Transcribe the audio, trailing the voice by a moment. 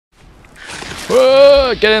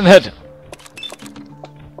Get in the head.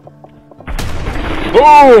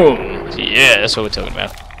 Boom! Yeah, that's what we're talking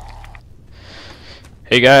about.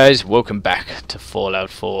 Hey guys, welcome back to Fallout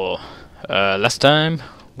 4. Last time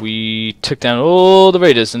we took down all the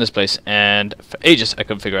raiders in this place, and for ages I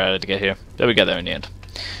couldn't figure out how to get here. But we got there in the end.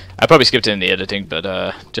 I probably skipped it in the editing, but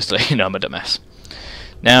just to let you know, I'm a dumbass.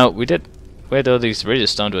 Now, we had all these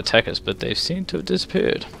raiders starting to attack us, but they seem to have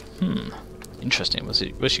disappeared. Interesting. What's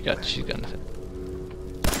she got? She's got nothing.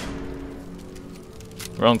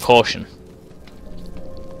 We're on caution.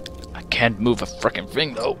 I can't move a frickin'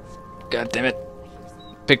 thing though. God damn it.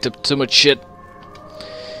 Picked up too much shit.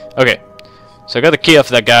 Okay. So I got the key off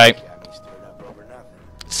that guy.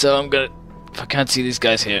 So I'm gonna... If I can't see these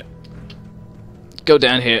guys here, go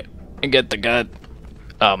down here and get the god.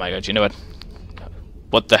 Oh my god, you know what?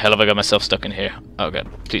 What the hell have I got myself stuck in here? Oh god,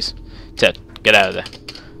 please. Ted, get out of there.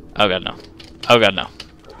 Oh god, no. Oh god, no.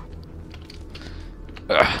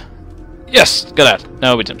 Yes! Get out.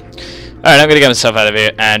 No, we didn't. Alright, I'm gonna get myself out of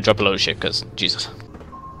here and drop a load of shit, because, Jesus.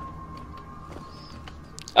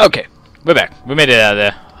 Okay, we're back. We made it out of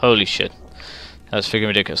there. Holy shit. That was freaking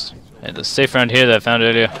ridiculous. And the safe around here that I found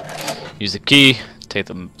earlier. Use the key. Take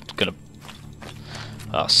them. Gonna.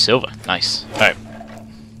 Oh, silver. Nice. Alright.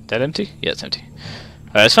 That empty? Yeah, it's empty.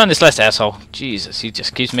 Alright, let's find this last asshole. Jesus, he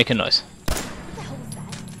just keeps making noise.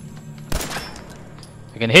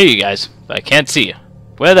 I can hear you guys, but I can't see you.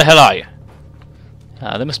 Where the hell are you?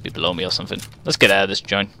 Ah, they must be below me or something. Let's get out of this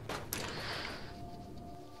joint.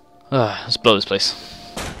 Let's blow this place.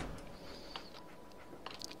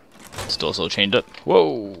 This door's all chained up.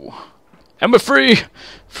 Whoa! And we're free!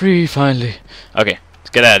 Free, finally. Okay, let's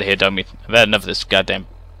get out of here, dummy. I've had enough of this goddamn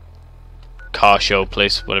car show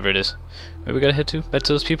place, whatever it is. Where we gotta head to? Back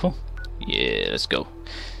to those people? Yeah, let's go.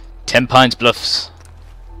 10 Pines Bluffs.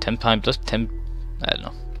 10 Pine Bluffs? 10... I don't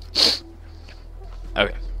know.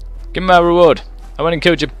 Okay. Give me my reward. I went and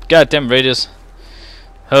killed your goddamn raiders.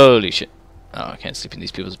 Holy shit. Oh, I can't sleep in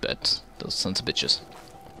these people's beds. Those sons of bitches.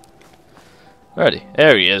 Alrighty.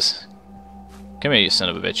 There he is. Come here, you son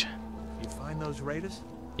of a bitch. You find those raiders?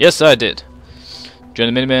 Yes, I did. Join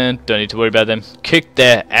the Minutemen. Don't need to worry about them. Kick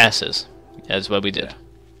their asses. That's what we did.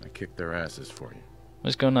 I kicked their asses for you.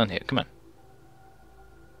 What's going on here? Come on.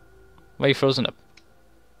 Why are you frozen up?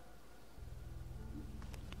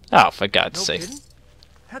 Oh, for God's sake. Kidding?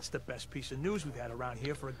 That's the best piece of news we've had around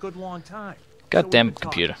here for a good long time. Goddamn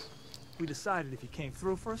computer. We decided if you came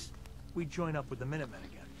through first, we'd join up with the Minutemen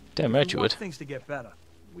again. Damn right you would. Things to get better.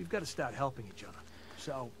 We've got to start helping each other.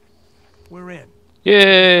 So, we're in.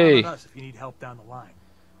 Yay! Count on us if you need help down the line.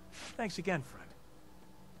 Thanks again, friend.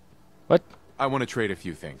 What? I want to trade a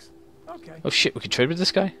few things. Okay. Oh shit, we can trade with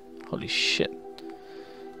this guy? Holy shit.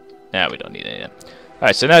 Nah, we don't need any of that.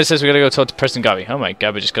 Alright, so now it says we gotta go talk to Preston Garvey. Oh my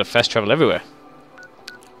god, we just gotta fast travel everywhere.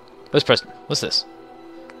 Where's Preston? What's this?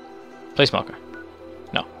 Place marker.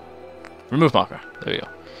 No. Remove marker. There we go.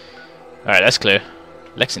 Alright, that's clear.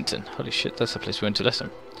 Lexington. Holy shit, that's the place we went to last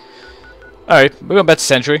time. Alright, we're going back to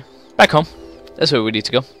Sanctuary. Back home. That's where we need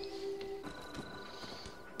to go.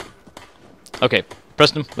 Okay,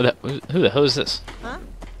 Preston, who the hell is this? Huh?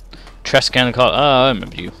 Trash can call. Oh, I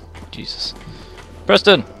remember you. Jesus.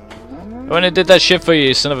 Preston! I went and did that shit for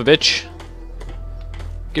you, son of a bitch.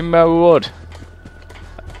 Give me my reward.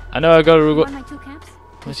 I know I got a reward. Want my 2 caps?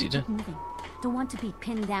 What's he doing? Moving. Don't want to be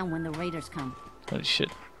pinned down when the raiders come. Holy shit.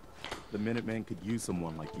 The Minutemen could use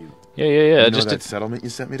someone like you. Yeah. You I know just that did. settlement you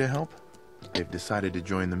sent me to help? They've decided to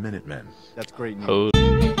join the Minutemen. That's great news.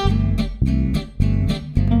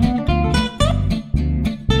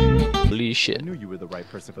 Holy shit. I knew you were the right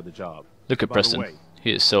person for the job. Look at By Preston. the way,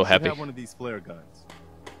 He is so you should happy. have one of these flare guns.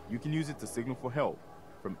 You can use it to signal for help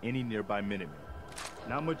from any nearby Minutemen.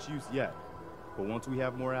 Not much use yet, but once we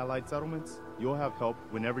have more allied settlements, you'll have help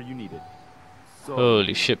whenever you need it. So,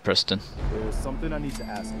 Holy shit, Preston. there's something I need to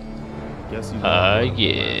ask you. Guess you know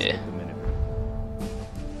Yeah. the Minutemen.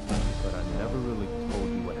 But I never really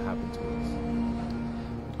told you what happened to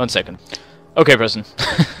us. 1 second. Okay, Preston.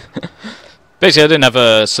 Basically, I didn't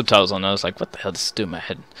have subtitles on. I was like, what the hell does this do in my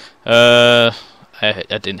head? I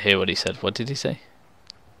didn't hear what he said. What did he say?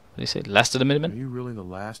 What did he say? Last of the Are Minutemen? you really the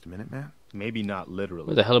last Minuteman? Maybe not literally.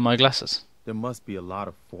 Where the hell are my glasses? There must be a lot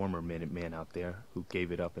of former Minutemen out there who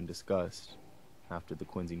gave it up in disgust after the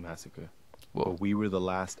Quincy massacre. Whoa. But we were the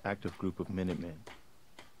last active group of Minutemen.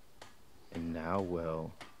 And now,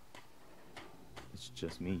 well, it's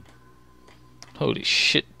just me. Holy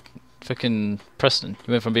shit. Fucking Preston.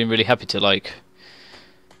 You went from being really happy to, like,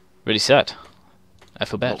 really sad. I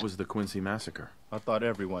feel bad. What was the Quincy massacre? I thought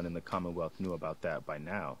everyone in the Commonwealth knew about that by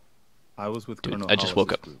now. I was with Dude, Colonel I just woke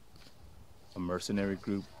Hollis's up. group. A mercenary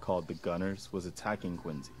group called the Gunners was attacking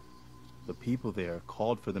Quincy. The people there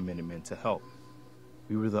called for the Minutemen to help.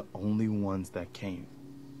 We were the only ones that came.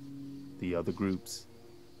 The other groups,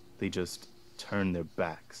 they just turned their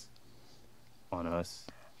backs on us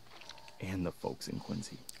and the folks in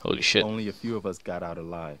Quincy. Holy shit. Only a few of us got out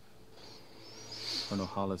alive. Colonel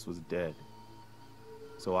Hollis was dead,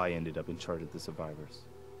 so I ended up in charge of the survivors.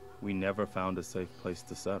 We never found a safe place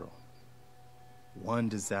to settle. One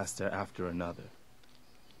disaster after another.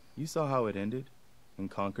 You saw how it ended in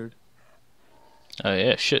Concord? Oh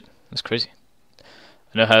yeah, shit. That's crazy.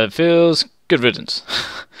 I know how it feels. Good riddance.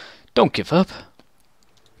 Don't give up.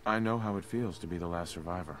 I know how it feels to be the last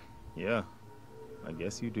survivor. Yeah, I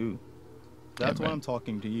guess you do. That's Yeah, why I'm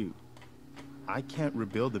talking to you. I can't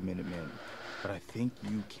rebuild the Minutemen, but I think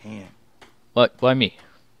you can. What? Why me?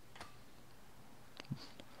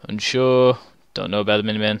 Unsure. Don't know about the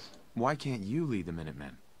Minutemen. Why can't you lead the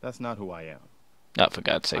Minutemen? That's not who I am. Oh, for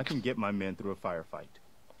God's I sake. can get my men through a firefight.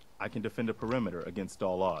 I can defend a perimeter against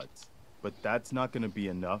all odds. But that's not going to be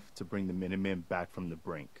enough to bring the Minutemen back from the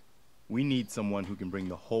brink. We need someone who can bring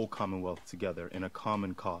the whole Commonwealth together in a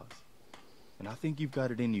common cause. And I think you've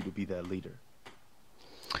got it in you to be that leader.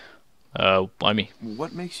 Why me?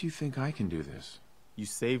 What makes you think I can do this? You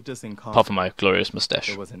saved us in Apart Concord. from my glorious mustache.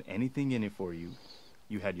 There wasn't anything in it for you.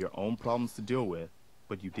 You had your own problems to deal with,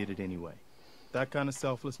 but you did it anyway. That kind of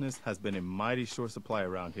selflessness has been in mighty short supply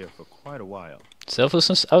around here for quite a while.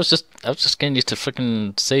 Selflessness? I was just getting you to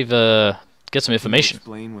freaking save, get some Can you information.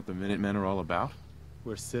 explain what the Minutemen are all about?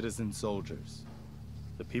 We're citizen soldiers.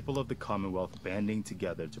 The people of the Commonwealth banding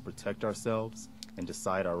together to protect ourselves and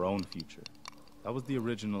decide our own future. That was the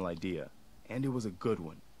original idea, and it was a good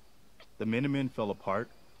one. The Minutemen fell apart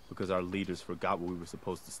because our leaders forgot what we were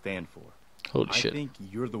supposed to stand for. Holy I shit. think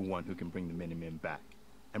you're the one who can bring the Minutemen back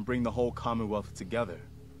and bring the whole Commonwealth together.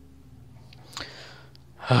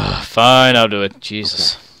 Fine, I'll do it.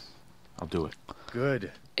 Jesus. I'll do it.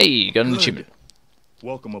 Good. Hey, you got an Good. achievement.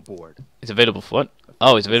 Welcome aboard. It's available for what?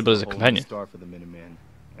 Oh, it's available as a This is whole new companion. star for the Minutemen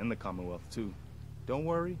and the Commonwealth too. Don't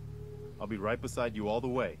worry, I'll be right beside you all the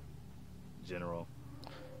way, General.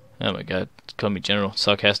 Oh my god. Call me General.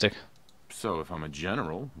 Sarcastic. So if I'm a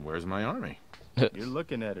general, where's my army? You're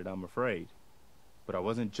looking at it, I'm afraid. But I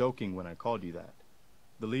wasn't joking when I called you that.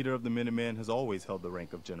 The leader of the Minutemen has always held the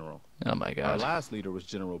rank of general. Oh my Our god. last leader was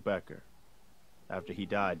General Becker. After he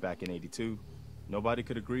died back in '82, nobody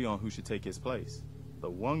could agree on who should take his place. The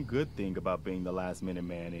one good thing about being the last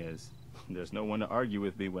Minuteman is there's no one to argue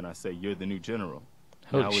with me when I say you're the new general.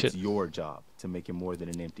 Holy Now shit. it's your job to make it more than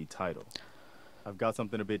an empty title. I've got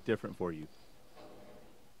something a bit different for you.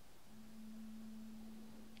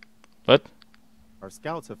 What? Our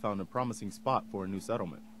scouts have found a promising spot for a new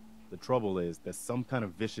settlement. The trouble is that some kind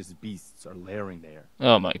of vicious beasts are lairing there.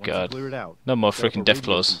 Oh my Once you god. clear it out, No more set up a freaking death radio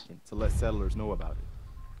claws. beacon to let settlers know about it.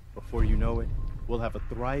 Before you know it, we'll have a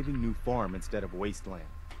thriving new farm instead of wasteland.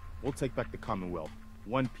 We'll take back the Commonwealth,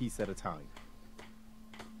 one piece at a time.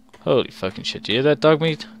 Holy fucking shit. Do you hear that, dog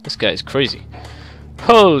meat? This guy is crazy.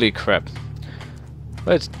 Holy crap.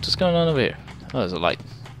 What's going on over here? Oh, there's a light.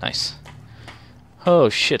 Nice. Oh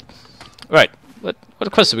shit. Right.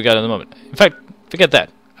 What quest have we got at the moment? In fact, forget that.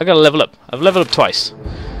 I gotta level up. I've leveled up twice.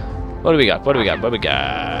 What do we got? What do we got? What do we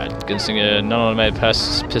got? Gunslinger, non-automatic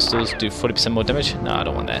pistols do 40% more damage? No, I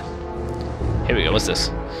don't want that. Here we go. What's this?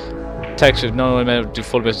 Attacks with non-automatic do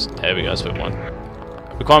 40%. There we go. That's what we want.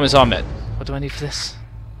 Requirements are met. What do I need for this?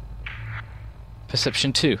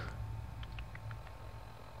 Perception 2.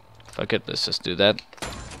 Fuck it. Let's just do that.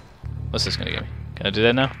 What's this gonna give me? Can I do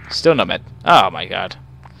that now? Still not met. Oh my god.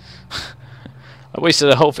 I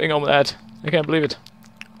wasted the whole thing on that. I can't believe it.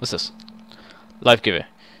 What's this? Life Giver.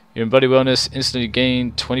 Your body wellness instantly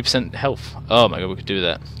gain 20% health. Oh my god, we could do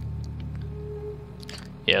that.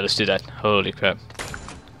 Yeah, let's do that. Holy crap.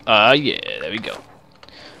 Yeah, there we go.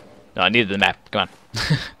 No, I needed the map. Come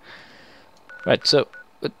on. Right, so,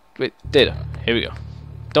 wait, data. Here we go.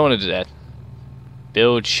 Don't want to do that.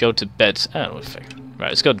 Build sheltered beds. I don't know what the fuck. Right,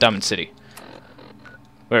 let's go to Diamond City.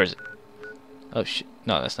 Where is it? Oh shit.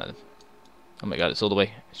 No, that's not it. Oh my god, it's all the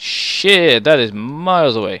way. Shit, that is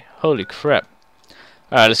miles away. Holy crap.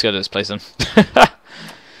 Alright, let's go to this place then.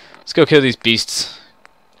 Let's go kill these beasts.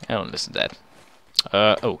 I don't listen to that.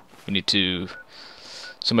 Oh, we need to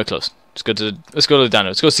somewhere close. Let's go to the diner.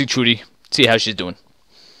 Let's go see Trudy. See how she's doing.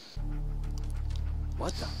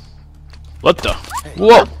 What the? What the?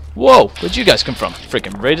 Whoa! Whoa! Where'd you guys come from?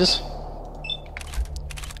 Freaking raiders.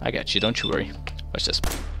 I got you, don't you worry. Watch this.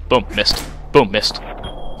 Boom, missed. Boom, missed.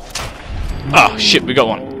 Oh shit, we got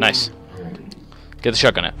one. Nice. Get the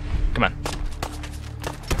shotgun out. Come on.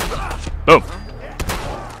 Boom.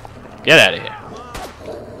 Get out of here.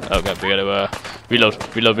 Oh god, we gotta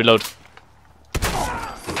reload.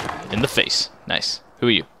 In the face. Nice. Who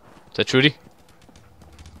are you? Is that Trudy?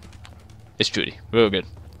 It's Trudy. Real good.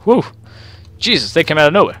 Whew! Jesus, they came out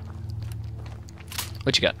of nowhere.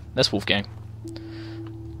 What you got? That's Wolfgang.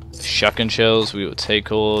 Shotgun shells. We will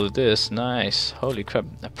take all of this. Nice. Holy crap.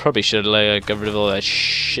 I probably should have got rid of all that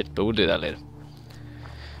shit, but we'll do that later.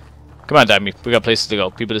 Come on, Dagmy. We got places to go.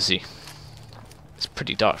 People to see. It's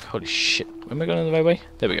pretty dark. Holy shit. Am I going the right way?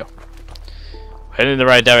 There we go. We're heading in the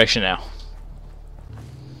right direction now.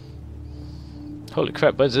 Holy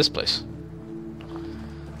crap, where's this place?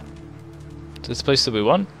 Is this the place that we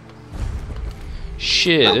want?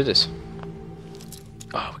 Shit, it is.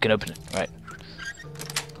 Oh, we can open it. Right.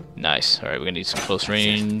 Nice. Alright, we're gonna need some close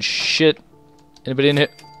range shit. Anybody in here?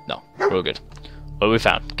 No, we're all good. What we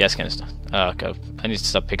found? Gas canister. Oh god, I need to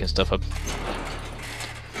stop picking stuff up.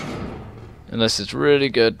 Unless it's really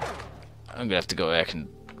good. I'm gonna have to go back and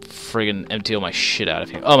friggin' empty all my shit out of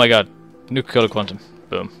here. Oh my god. Nuclear quantum.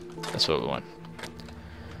 Boom. That's what we want.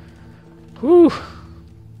 Whew.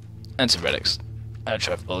 And some relics. I'll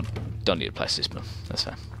try. Well, don't need a plastic spoon. That's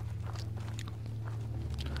fine.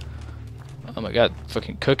 Oh my god.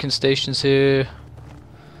 Fucking cooking stations here.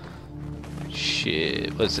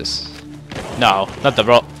 Shit. What is this? No, not the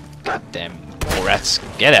raw. Goddamn rats.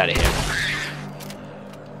 Get out of here.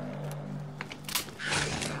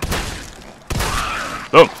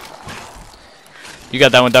 Boom. You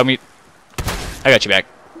got that one, dog meat. I got you back.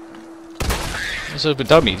 What's up with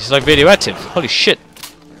dog meat? He's like radioactive. Holy shit.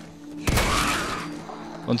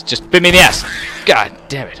 One just bit me in the ass. God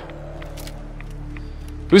damn it.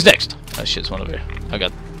 Who's next? Oh shit, there's one over here. I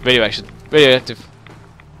got radioactive.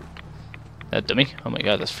 That dummy. Oh my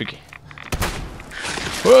god, that's freaky.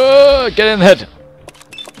 Whoa! Get in the head.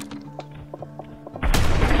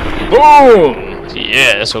 Boom!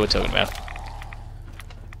 Yeah, that's what we're talking about.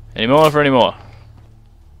 Any more for any more?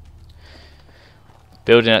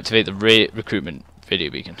 Build and activate the recruitment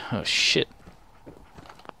video beacon. Oh shit.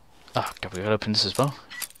 Oh god, we gotta open this as well.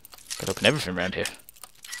 Gotta open everything around here.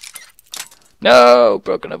 No!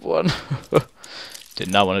 Broken up one.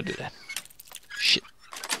 Did not want to do that. Shit.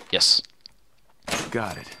 Yes.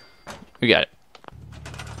 Got it. We got it.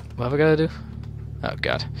 What have I gotta do? Oh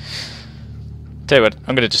god. Tell you what,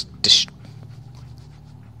 I'm gonna just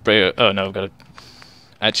oh no, I've gotta...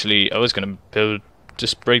 Actually, I was gonna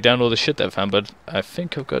just break down all the shit that I found, but I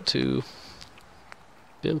think I've got to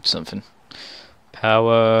build something.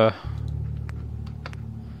 Power...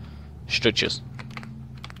 Structures.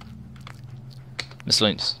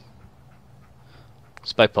 Miscellaneous.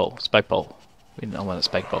 Spike pole. We don't want a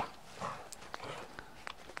spike pole.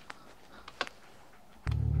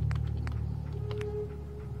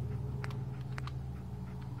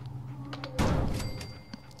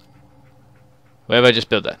 Where have I just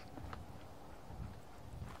built that?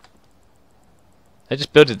 I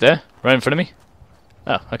just built it there, right in front of me?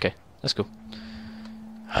 Oh, okay. That's cool.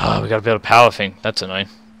 Oh, we gotta build a power thing. That's annoying.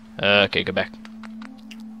 Okay, go back.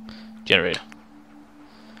 Generator.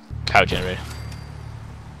 Power generator.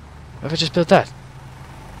 Where have I just built that?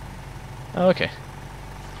 Oh, okay.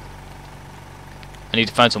 I need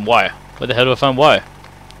to find some wire. Where the hell do I find wire?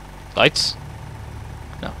 Lights?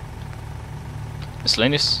 No.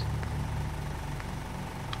 Miscellaneous?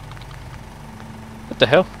 What the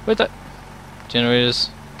hell? Where'd that? Generators.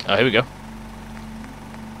 Oh, here we go.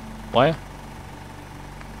 Wire?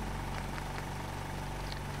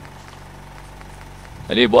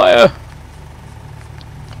 I need wire!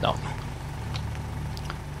 No.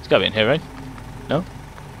 It's gotta be in here, right? No?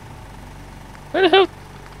 Where the hell?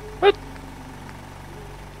 What?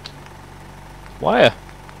 Wire?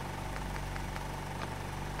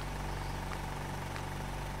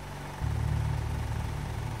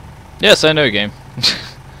 Yes, I know, game.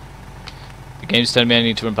 The game's telling me I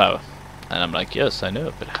need to run power. And I'm like, yes, I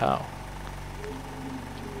know, but how?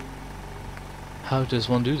 How does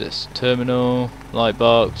one do this? Terminal, light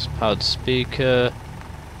box, powered speaker,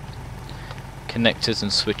 connectors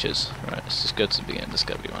and switches. Right, let's just go to the beginning. There's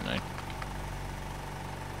gotta be one, right?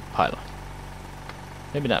 Pylon.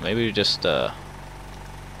 Maybe not, maybe we just oh,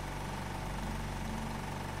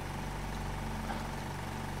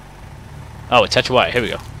 attach a wire, here we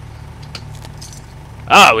go.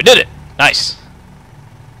 Ah, we did it! Nice!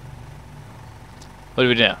 What do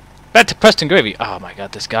we do now? Back to Preston Gravy! Oh my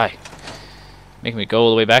god, this guy. Making me go all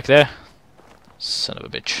the way back there? Son of a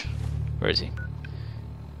bitch. Where is he?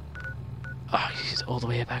 Oh, he's all the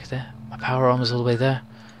way back there? My power arm is all the way there?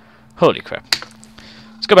 Holy crap.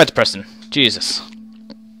 Let's go back to Preston. Jesus.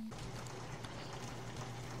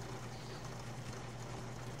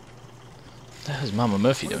 hell's Mama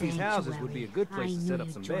Murphy One of doing? these houses would be a good I place to knew set up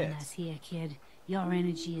you'd some join beds. us here, kid. Your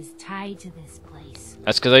energy is tied to this place.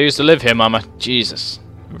 That's because I used to live here, Mama. Jesus.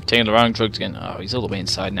 We're taking the wrong drugs again. Oh, he's all the way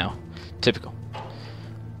inside now. Typical.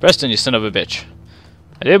 Preston, you son of a bitch.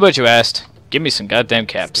 I did what you asked. Give me some goddamn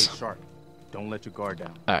caps. Stay sharp. Don't let your guard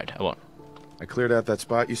down. Alright, I won't. I cleared out that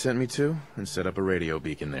spot you sent me to and set up a radio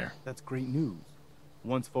beacon there. That's great news.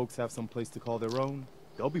 Once folks have some place to call their own,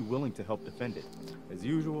 they'll be willing to help defend it. As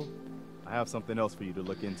usual, I have something else for you to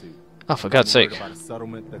look into. Oh, for God's You heard sake. about a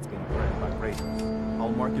settlement that's been threatened by raiders. I'll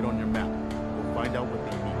mark it on your map. We'll find out what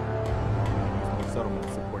they need. There's no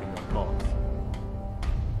settlement supporting your cause.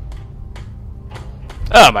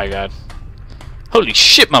 Oh my god. Holy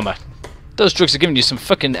shit, Mama. Those drugs are giving you some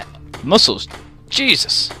fucking muscles.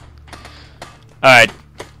 Jesus. Alright.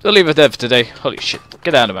 We'll leave it there for today. Holy shit.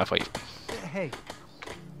 Get out of my way. Hey,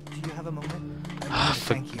 do you have a moment? I Ah, want to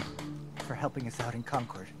for- thank you for helping us out in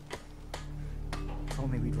Concord. If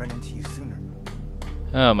only we'd run into you sooner.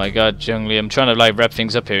 Oh my god, Jungli. I'm trying to like wrap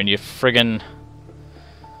things up here and you're friggin'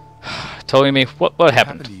 telling me what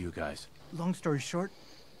happened? to you guys? Long story short,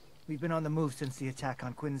 we've been on the move since the attack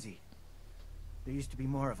on Quincy. There used to be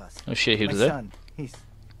more of us. Oh shit, he My was there? son, he's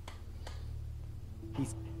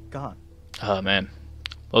gone. Oh man.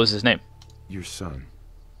 What was his name? Your son.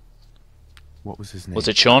 What was his name? Was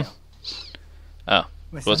it Sean? Oh,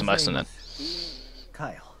 My it wasn't my son's son name then. is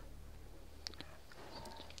Kyle.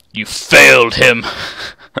 You failed him!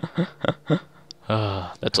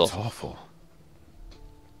 Ah, that's That's awful. awful.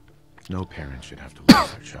 No parent should have to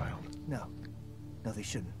lose their child. No, they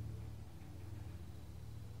shouldn't.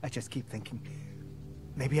 I just keep thinking,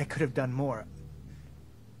 maybe I could have done more.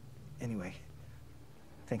 Anyway,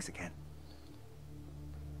 thanks again.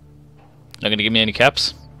 Not gonna give me any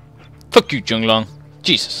caps? Fuck you, Junglong.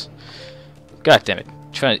 Jesus. God damn it.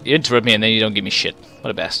 Try to interrupt me and then you don't give me shit. What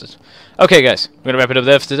a bastard. Okay guys, we're gonna wrap it up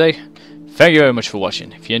there for today. Thank you very much for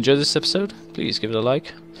watching. If you enjoyed this episode, please give it a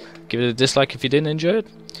like. Give it a dislike if you didn't enjoy it.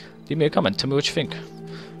 Leave me a comment, tell me what you think.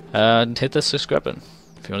 And hit the subscribe button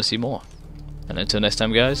if you want to see more. And until next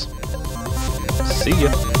time guys, see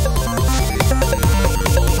ya.